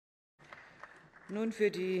Nun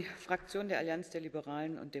für die Fraktion der Allianz der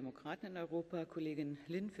Liberalen und Demokraten in Europa, Kollegin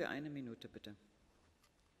Lynne, für 1 Minute, bitte.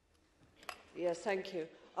 Yes, thank you.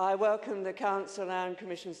 I welcome the Council and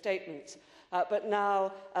Commission statements, but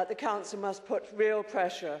now the Council must put real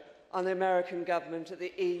pressure on the American government at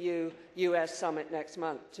the EU-US summit next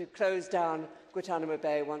month to close down Guantánamo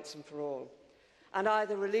Bay once and for all, and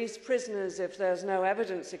either release prisoners if there's no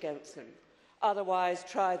evidence against them, otherwise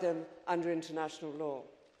try them under international law.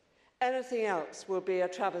 Anything else will be a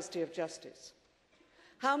travesty of justice.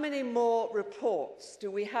 How many more reports do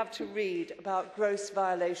we have to read about gross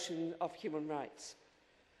violation of human rights?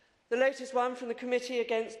 The latest one from the Committee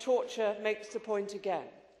Against Torture makes the point again,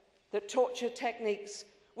 that torture techniques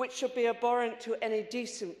which should be abhorrent to any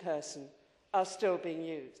decent person are still being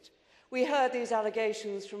used. We heard these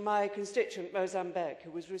allegations from my constituent Mozambique, who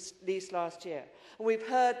was released last year, and we've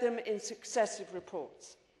heard them in successive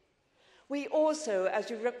reports. We also, as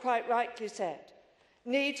you quite rightly said,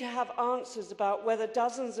 need to have answers about whether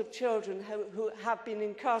dozens of children who have been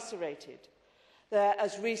incarcerated there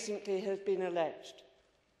as recently has been alleged.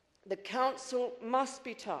 The Council must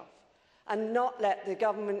be tough and not let the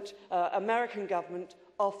government, American government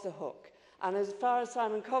off the hook. And as far as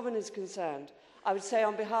Simon Coven is concerned, I would say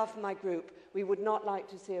on behalf of my group, we would not like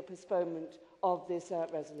to see a postponement of this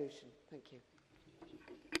resolution. Thank you.